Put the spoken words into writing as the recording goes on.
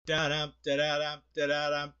What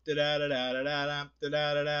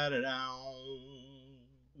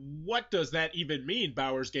does that even mean,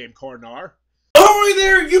 Bowers Game Corner? Ahoy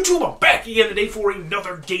there, YouTube! I'm back again today for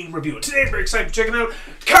another game review. And today I'm very excited to check out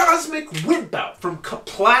Cosmic Wimpout from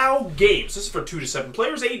Kaplow Games. This is for 2 to 7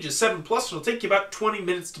 players, ages 7+. It'll take you about 20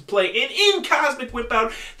 minutes to play. And in Cosmic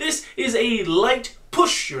Wimpout, this is a light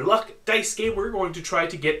push your luck dice game. We're going to try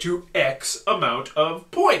to get to X amount of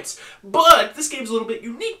points. But this game's a little bit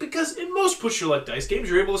unique because in most push your luck dice games,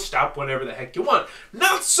 you're able to stop whenever the heck you want.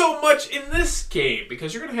 Not so much in this game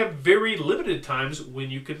because you're going to have very limited times when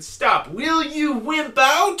you can stop. Will you wimp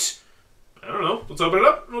out? I don't know. Let's open it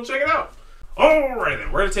up and we'll check it out. Alright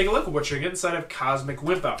then, we're going to take a look at what you're going to get inside of Cosmic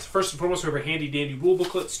Wimpout. First and foremost, we have a handy dandy rule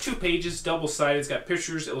booklet. It's 2 pages, double-sided. It's got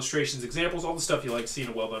pictures, illustrations, examples, all the stuff you like to see in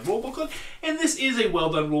a well-done rule booklet. And this is a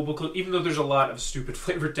well-done rule booklet, even though there's a lot of stupid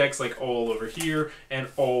flavored text like all over here and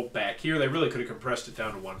all back here. They really could have compressed it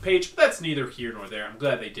down to 1 page, but that's neither here nor there. I'm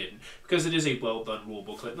glad they didn't, because it is a well-done rule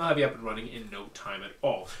booklet, and they'll have you up and running in no time at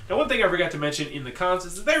all. Now, one thing I forgot to mention in the cons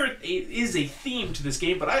is that there is a theme to this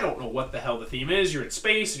game, but I don't know what the hell the theme is. You're in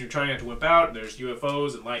space, and you're trying not to wimp out, and there's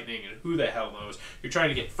UFOs and lightning, and who the hell knows. You're trying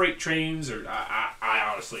to get freight trains, or I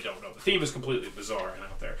honestly don't know. The theme is completely bizarre and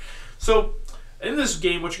out there. So, in this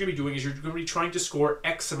game, what you're going to be doing is you're going to be trying to score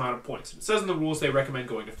X amount of points. It says in the rules they recommend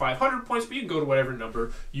going to 500 points, but you can go to whatever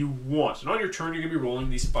number you want. And on your turn, you're going to be rolling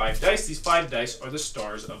these 5 dice. These 5 dice are the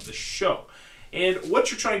stars of the show. And what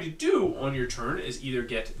you're trying to do on your turn is either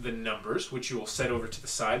get the numbers, which you will set over to the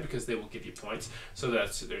side because they will give you points. So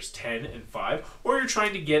there's 10 and 5. Or you're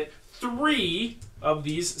trying to get 3 of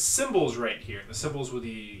these symbols right here. The symbols will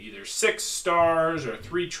be either 6 stars or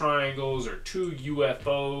 3 triangles or 2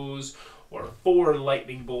 UFOs or 4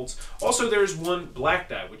 lightning bolts. Also, there's 1 black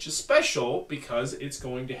die, which is special because it's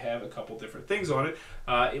going to have a couple different things on it.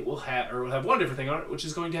 It will have 1 different thing on it, which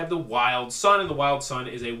is going to have the wild sun, and the wild sun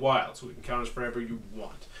is a wild, so we can count as forever you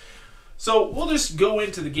want. So we'll just go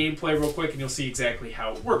into the gameplay real quick and you'll see exactly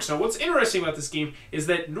how it works. Now what's interesting about this game is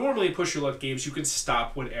that normally in push your luck games you can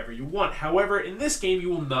stop whenever you want. However, in this game you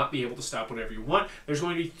will not be able to stop whenever you want. There's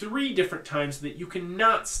going to be 3 different times that you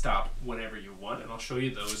cannot stop whenever you want, and I'll show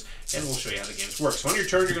you those and we'll show you how the games work. So on your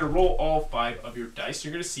turn you're going to roll all 5 of your dice.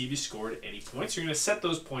 You're going to see if you scored any points. You're going to set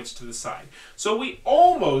those points to the side. So we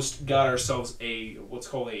almost got ourselves what's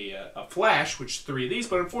called a flash, which 3 of these,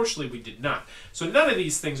 but unfortunately we did not. So none of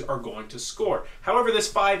these things are going to score. However,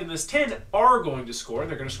 this 5 and this 10 are going to score,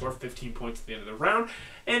 and they're going to score 15 points at the end of the round,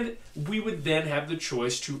 and we would then have the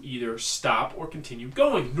choice to either stop or continue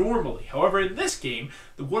going normally. However, in this game,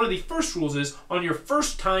 one of the first rules is on your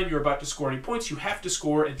first time you're about to score any points, you have to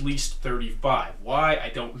score at least 35. Why? I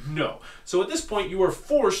don't know. So at this point, you are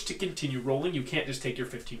forced to continue rolling. You can't just take your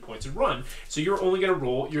 15 points and run. So you're only going to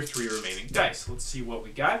roll your 3 remaining dice. Let's see what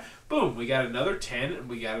we got. Boom, we got another 10 and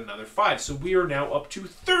we got another 5. So we are now up to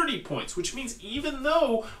 30 points, which means even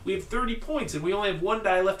though we have 30 points and we only have 1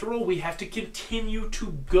 die left to roll, we have to continue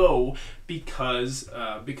to go because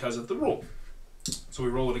of the rule. So we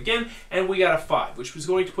roll it again, and we got a 5, which was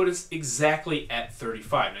going to put us exactly at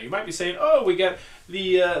 35. Now you might be saying, oh, we got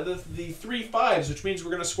the 3 5s, which means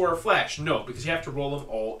we're going to score a flash. No, because you have to roll them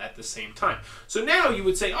all at the same time. So now you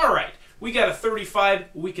would say, all right, we got a 35,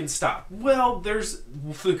 we can stop. Well,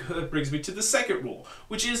 that brings me to the second rule,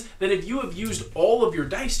 which is that if you have used all of your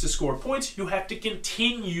dice to score points, you have to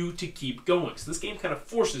continue to keep going. So this game kind of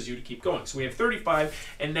forces you to keep going. So we have 35,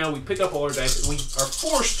 and now we pick up all our dice, and we are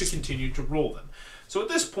forced to continue to roll them. So at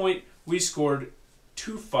this point, we scored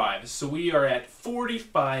 2 5s, so we are at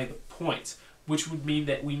 45 points, which would mean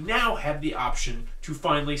that we now have the option to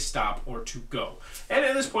finally stop or to go. And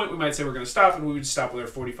at this point, we might say we're going to stop, and we would stop with our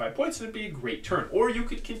 45 points, and it'd be a great turn. Or you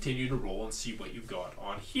could continue to roll and see what you got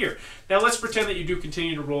on here. Now, let's pretend that you do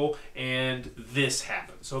continue to roll, and this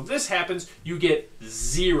happens. So if this happens, you get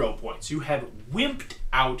 0 points. You have wimped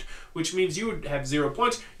out, which means you would have 0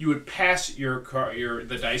 points. You would pass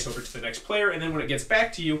the dice over to the next player, and then when it gets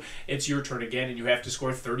back to you, it's your turn again, and you have to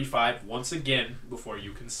score 35 once again before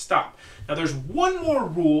you can stop. Now, there's one more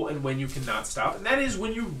rule in when you cannot stop, and that is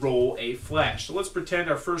when you roll a flash. So let's pretend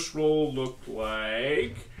our first roll looked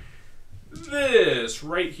like this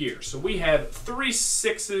right here. So we have 3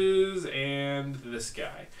 6s and this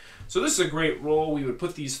guy. So this is a great roll. We would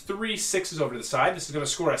put these 3 6s over to the side. This is going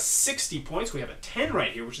to score us 60 points. We have a 10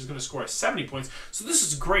 right here, which is going to score us 70 points. So this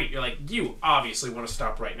is great. You're like, you obviously want to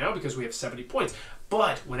stop right now because we have 70 points.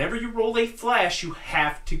 But whenever you roll a flash, you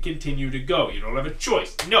have to continue to go. You don't have a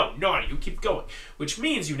choice. No, naughty, you keep going. Which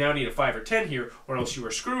means you now need a 5 or 10 here, or else you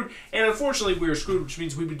are screwed. And unfortunately, we are screwed, which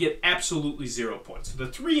means we would get absolutely 0 points. So the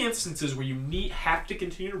 3 instances where you have to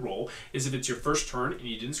continue to roll is if it's your first turn and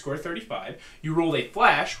you didn't score 35. You rolled a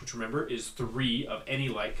flash, which remember is 3 of any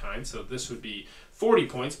like kind. So this would be 40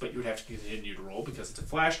 points, but you would have to continue to roll because it's a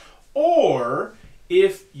flash. Or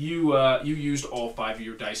if you used all 5 of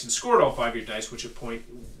your dice and scored all 5 of your dice, which point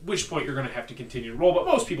you're going to have to continue to roll. But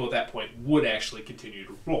most people at that point would actually continue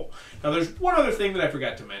to roll. Now, there's one other thing that I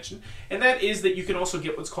forgot to mention, and that is that you can also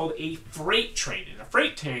get what's called a freight train. And a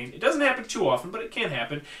freight train, it doesn't happen too often, but it can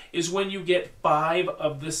happen, is when you get 5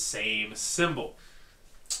 of the same symbol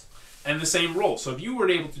and the same roll. So if you were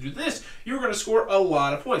able to do this, you're going to score a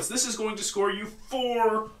lot of points. This is going to score you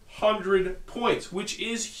 400 points, which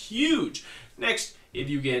is huge. Next, if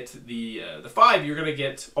you get the 5, you're going to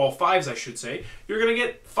get all 5s, I should say. You're going to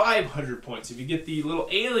get 500 points. If you get the little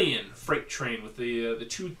alien freight train with the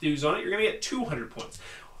 2 dudes on it, you're going to get 200 points.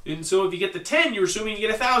 And so if you get the 10, you're assuming you get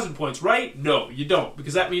 1,000 points, right? No, you don't,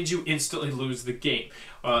 because that means you instantly lose the game.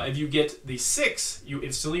 If you get the 6, you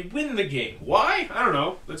instantly win the game. Why? I don't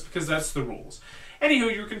know. That's because that's the rules.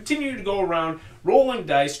 Anywho, you're continuing to go around rolling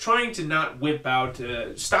dice, trying to not wimp out,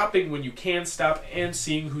 stopping when you can stop, and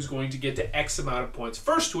seeing who's going to get to X amount of points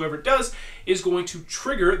first. Whoever does is going to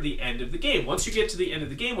trigger the end of the game. Once you get to the end of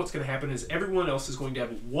the game, what's going to happen is everyone else is going to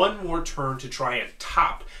have one more turn to try and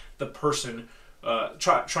top the person,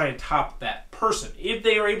 try and top that person. If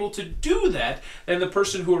they are able to do that, then the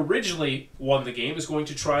person who originally won the game is going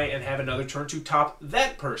to try and have another turn to top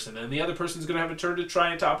that person, and the other person is going to have a turn to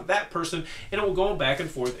try and top that person, and it will go back and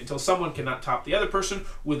forth until someone cannot top the other person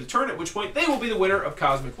with a turn, at which point they will be the winner of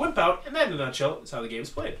Cosmic Wimpout, and that in a nutshell is how the game is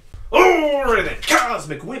played. Alright then,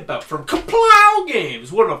 Cosmic Wimpout from Kaplow Games.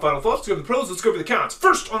 What are my final thoughts? Let's go over the pros, let's go over the cons.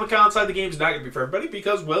 First, on the con side, the game is not going to be for everybody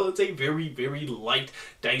because, well, it's a very, very light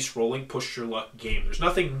dice rolling, push your luck game. There's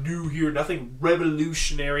nothing new here, nothing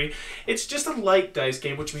revolutionary. It's just a light dice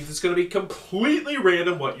game, which means it's going to be completely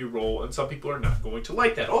random what you roll, and some people are not going to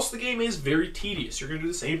like that. Also, the game is very tedious. You're going to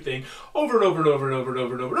do the same thing over and over and over and over and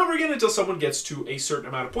over and over and over again until someone gets to a certain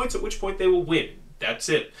amount of points, at which point they will win. That's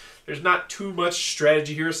it. There's not too much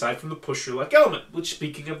strategy here aside from the push your luck element, which,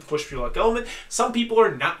 speaking of the push your luck element, some people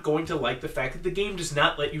are not going to like the fact that the game does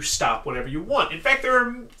not let you stop whenever you want. In fact, there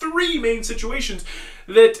are 3 main situations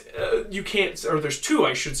that you can't, or there's 2,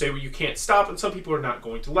 I should say, where you can't stop, and some people are not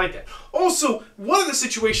going to like that. Also, one of the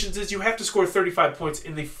situations is you have to score 35 points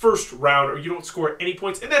in the first round, or you don't score any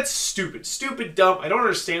points, and that's stupid. Stupid, dumb. I don't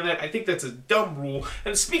understand that. I think that's a dumb rule.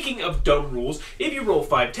 And speaking of dumb rules, if you roll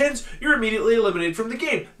 5 10s, you're immediately eliminated from the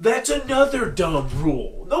game. That's another dumb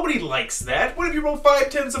rule. Nobody likes that. What if you roll 5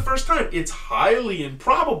 10s the first time? It's highly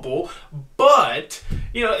improbable, but,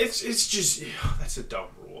 you know, it's just, that's a dumb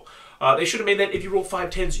rule. They should have made that if you roll 5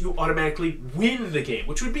 10s, you automatically win the game,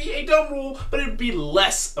 which would be a dumb rule, but it would be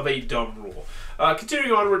less of a dumb rule.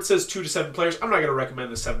 Continuing onward, it says 2 to 7 players. I'm not going to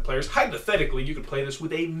recommend the 7 players. Hypothetically, you could play this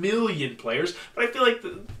with 1,000,000 players, but I feel like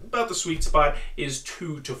about the sweet spot is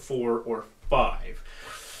 2 to 4 or 5.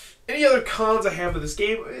 Any other cons I have with this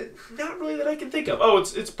game? Not really that I can think of. Oh,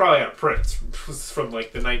 it's probably out of print. It's from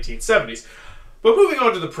like the 1970s. But moving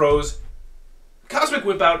on to the pros, Cosmic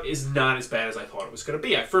Wimpout is not as bad as I thought it was going to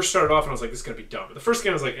be. I first started off and I was like, this is going to be dumb. But the first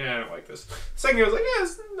game I was like, I don't like this. The second game I was like, yeah,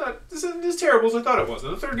 it's not this isn't as terrible as I thought it was.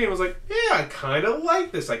 And the third game I was like, yeah, I kind of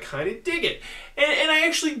like this. I kind of dig it. And I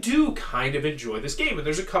actually do kind of enjoy this game. And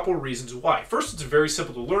there's a couple of reasons why. First, it's very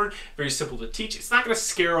simple to learn, very simple to teach. It's not going to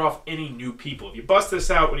scare off any new people. If you bust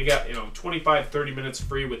this out when you got 25, 30 minutes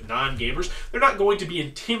free with non-gamers, they're not going to be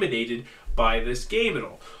intimidated by this game at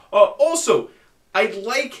all. Also, I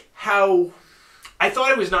like how I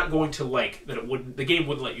thought I was not going to like that the game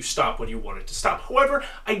wouldn't let you stop when you wanted to stop. However,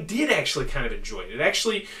 I did actually kind of enjoy it. It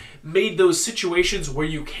actually made those situations where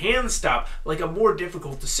you can stop like a more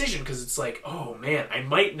difficult decision, because it's like, oh man, I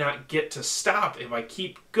might not get to stop if I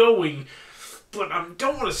keep going, but I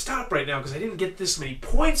don't want to stop right now because I didn't get this many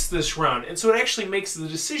points this round. And so it actually makes the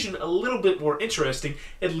decision a little bit more interesting,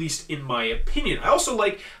 at least in my opinion. I also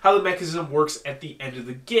like how the mechanism works at the end of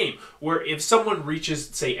the game, where if someone reaches,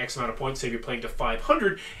 say, X amount of points, say if you're playing to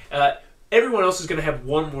 500, everyone else is going to have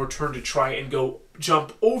one more turn to try and go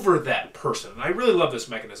jump over that person. And I really love this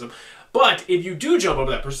mechanism. But if you do jump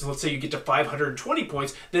over that person, let's say you get to 520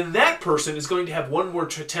 points, then that person is going to have one more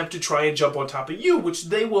attempt to try and jump on top of you, which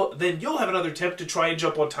then you'll have another attempt to try and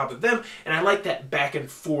jump on top of them. And I like that back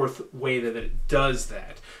and forth way that it does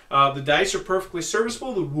that. The dice are perfectly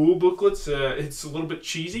serviceable. The rule booklets, it's a little bit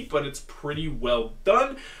cheesy, but it's pretty well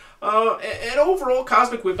done. And overall,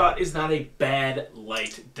 Cosmic Wimpout is not a bad,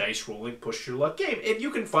 light, dice-rolling, push-your-luck game. If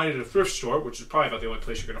you can find it at a thrift store, which is probably about the only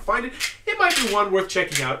place you're going to find it, it might be one worth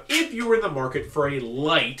checking out if you were in the market for a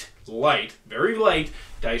light, very light,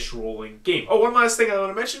 dice-rolling game. Oh, one last thing I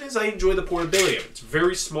want to mention is I enjoy the portability of it. It's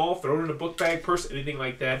very small, throw it in a book bag, purse, anything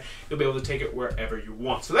like that. You'll be able to take it wherever you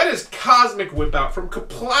want. So that is Cosmic Wimpout from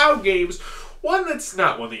Kaplow Games. One that's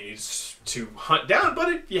not one that you need to hunt down,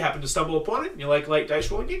 but if you happen to stumble upon it and you like light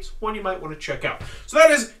dice rolling games, one you might want to check out. So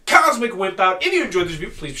that is Cosmic Wimpout. If you enjoyed this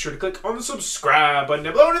review, please be sure to click on the subscribe button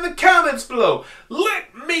down below, and in the comments below,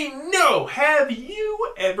 let me know, have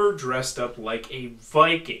you ever dressed up like a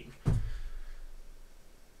Viking?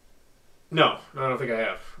 No, I don't think I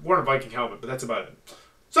have. Worn a Viking helmet, but that's about it.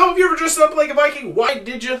 So if you ever dressed up like a Viking, why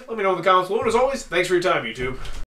did you? Let me know in the comments below. And as always, thanks for your time, YouTube.